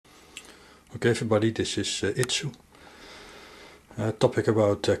Okay everybody, this is Itsu. Topic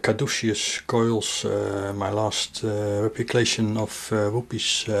about Caduceus coils, my last replication of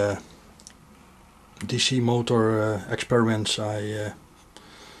Woopy's DC motor experiments. I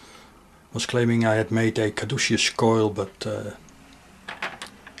was claiming I had made a Caduceus coil, but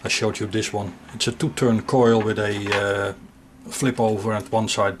I showed you this one. It's a two-turn coil with a flip over at one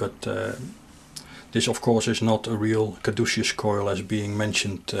side, but this of course is not a real Caduceus coil as being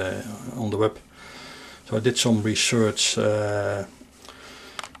mentioned on the web. So I did some research. There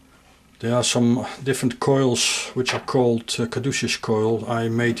are some different coils which are called Caduceus coil. I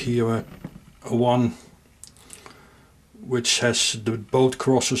made here a one which has the both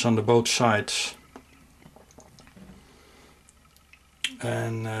crosses on the both sides.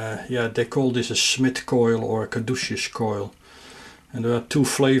 And yeah, they call this a Smith coil or a Caduceus coil. And there are two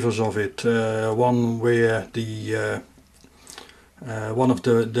flavors of it. One where the one of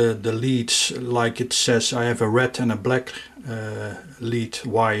the leads, like it says, I have a red and a black lead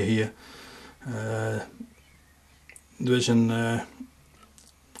wire here. There's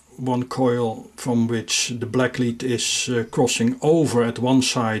one coil from which the black lead is crossing over at one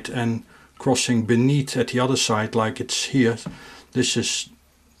side and crossing beneath at the other side, like it's here. This is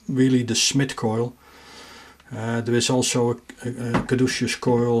really the Smith coil. There is also a Caduceus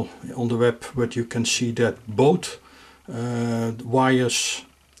coil on the web where you can see that both wires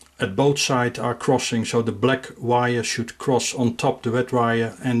at both sides are crossing, so the black wire should cross on top the red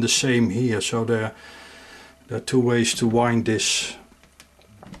wire, and the same here. So there are two ways to wind this,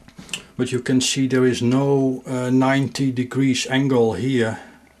 but you can see there is no 90 degrees angle here.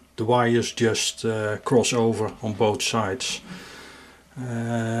 The wires just cross over on both sides.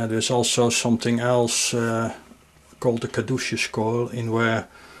 There's also something else called the Caduceus coil, in where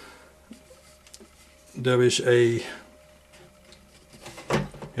there is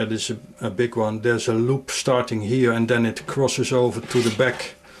this is a big one. There's a loop starting here and then it crosses over to the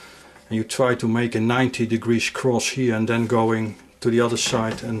back, and you try to make a 90 degrees cross here and then going to the other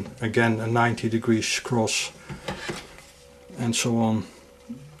side, and again a 90 degrees cross, and so on.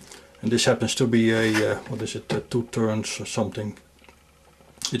 And this happens to be a what is it, 2 turns or something.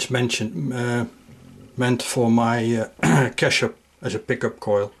 It's meant for my Kacher as a pickup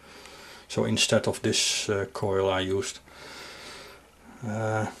coil, so instead of this coil I used.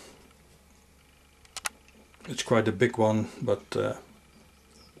 It's quite a big one, but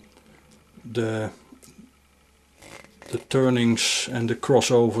the turnings and the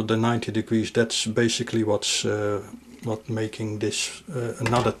crossover, the 90 degrees, that's basically what's making this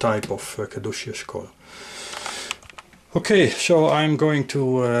another type of Caduceus coil. Okay, so I'm going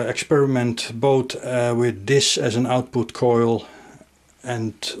to experiment both with this as an output coil,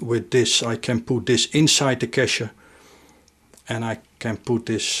 and with this I can put this inside the Kacher, and I can put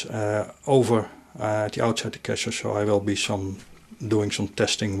this over at the outside the Kacher. So I will be doing some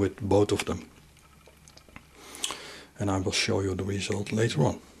testing with both of them, and I will show you the result later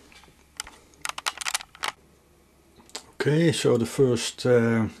on. Okay, so the first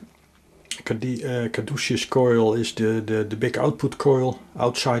Caduceus coil is the big output coil,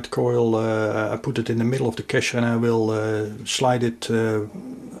 outside coil. I put it in the middle of the Kacher, and I will slide it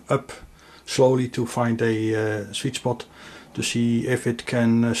up slowly to find a sweet spot to see if it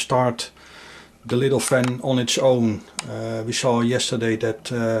can start the little fan on its own. We saw yesterday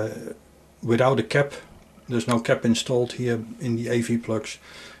that without a cap, there's no cap installed here in the AV plugs,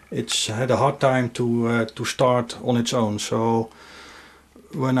 it's had a hard time to start on its own. So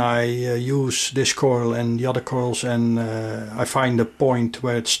when I use this coil and the other coils, and I find a point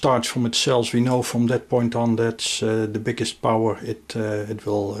where it starts from itself, we know from that point on that's the biggest power it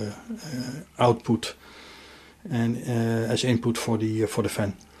will output, and as input for the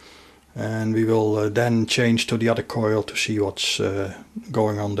fan. And we will then change to the other coil to see what's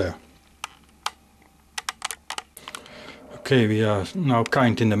going on there. Okay, we are now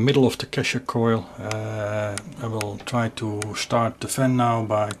kind in the middle of the Kacher coil. I will try to start the fan now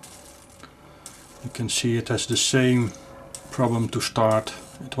by, you can see it has the same problem to start.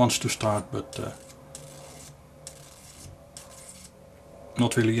 It wants to start, but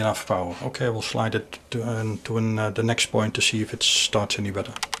not really enough power. Okay, I will slide it to the next point to see if it starts any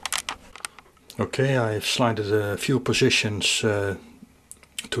better. Okay, I've slided a few positions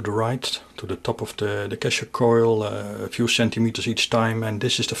to the right, to the top of the Kacher coil, a few centimeters each time, and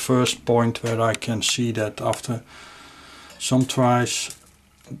this is the first point where I can see that after some tries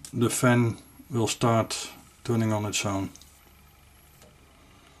the fan will start turning on its own.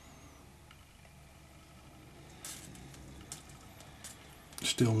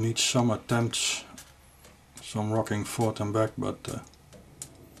 Still needs some attempts, some rocking forth and back, but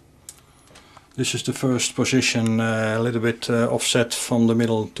This is the first position, a little bit offset from the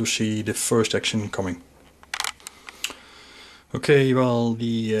middle to see the first action coming. Okay, well,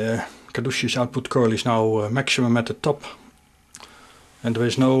 the Caduceus output coil is now maximum at the top, and there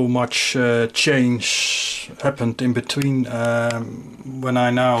is no much change happened in between. When I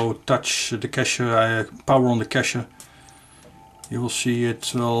now touch the Kacher, I power on the Kacher, you will see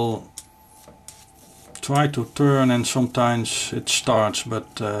it will try to turn, and sometimes it starts,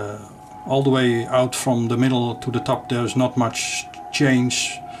 but all the way out from the middle to the top there's not much change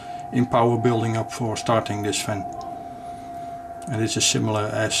in power building up for starting this fan. And this is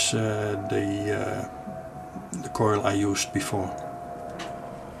similar as the coil I used before.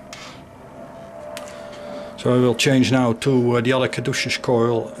 So I will change now to the other Caduceus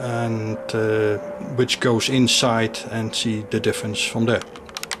coil, and which goes inside, and see the difference from there.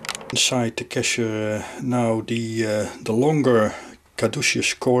 Inside the Kacher now the longer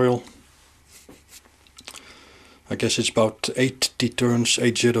Caduceus coil. I guess it's about 80 turns,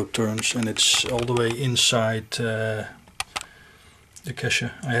 and it's all the way inside the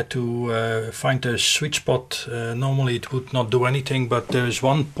Kacher. I had to find a sweet spot. Normally it would not do anything, but there is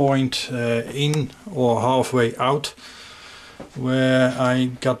one point in or halfway out where I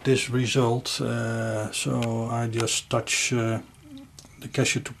got this result. So I just touch the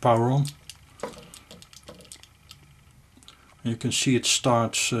Kacher to power on. You can see it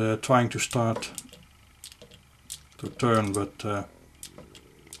starts trying to start to turn, but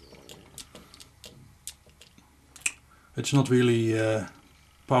it's not really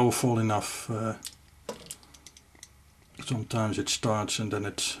powerful enough. Sometimes it starts and then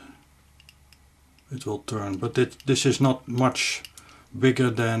it will turn, but this is not much bigger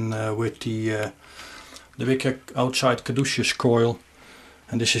than with the big outside Caduceus coil,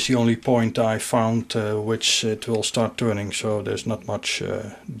 and this is the only point I found which it will start turning, so there's not much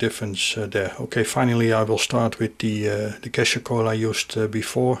difference there. Okay, finally I will start with the Kacher coil I used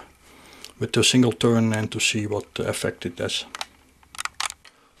before, with the single turn, and to see what effect it does.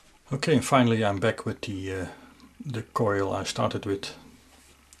 Okay, and finally I'm back with the coil I started with.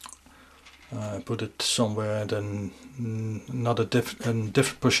 Put it somewhere, then not a different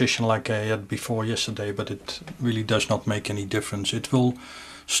position like I had before yesterday, but it really does not make any difference. It will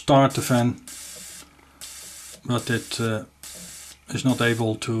start the fan, but it is not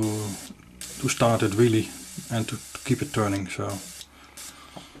able to start it really and to keep it turning. So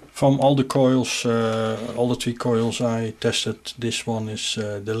from all the coils, all the 3 coils I tested, this one is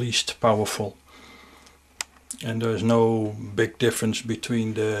the least powerful. And there is no big difference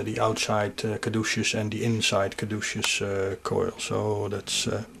between the outside Caduceus and the inside Caduceus coil. So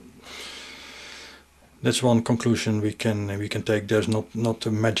that's one conclusion we can take. There's not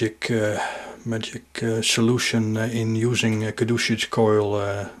a magic solution in using a Caduceus coil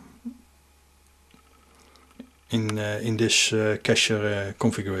in this Kacher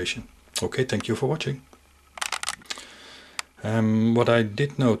configuration. Okay, thank you for watching. What I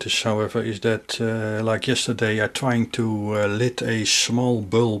did notice, however, is that like yesterday, I trying to lit a small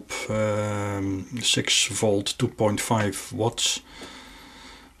bulb, 6 volt, 2.5 watts,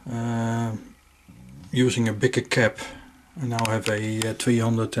 using a bigger cap. I now have a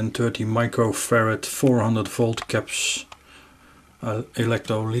 330 microfarad 400 volt caps,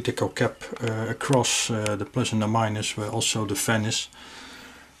 electrolytical cap across the plus and the minus, where also the fan is.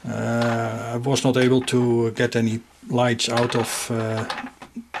 I was not able to get any lights out of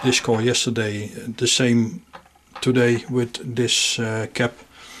this coil yesterday. The same today with this cap.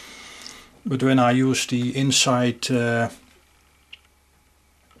 But when I use the inside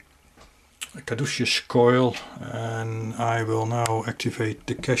Caduceus coil, and I will now activate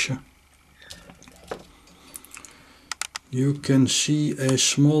the Kacher, you can see a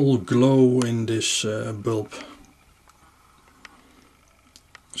small glow in this bulb.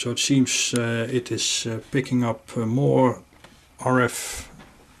 So it seems it is picking up more RF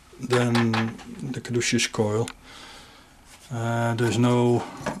than the Caduceus coil. There's no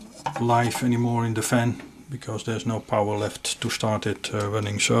life anymore in the fan because there's no power left to start it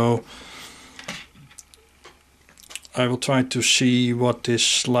running. So I will try to see what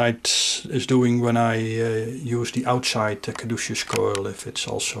this light is doing when I use the outside Caduceus coil, if it's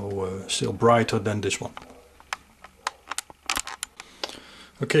also still brighter than this one.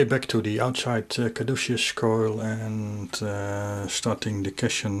 Okay, back to the outside Caduceus coil, and starting the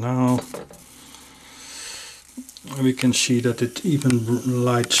Kacher now. We can see that it even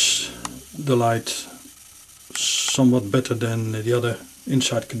lights the light somewhat better than the other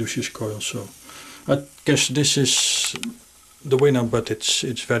inside Caduceus coil. So I guess this is the winner, but it's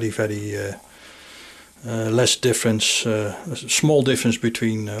very less difference, a small difference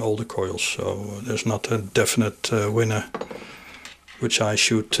between all the coils. So there's not a definite winner which I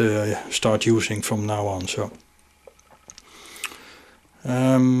should start using from now on. So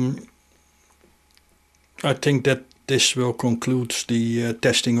I think that this will conclude the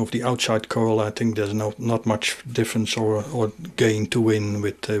testing of the outside coil. I think there's not much difference or gain to win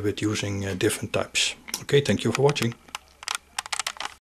with using different types. Okay, thank you for watching.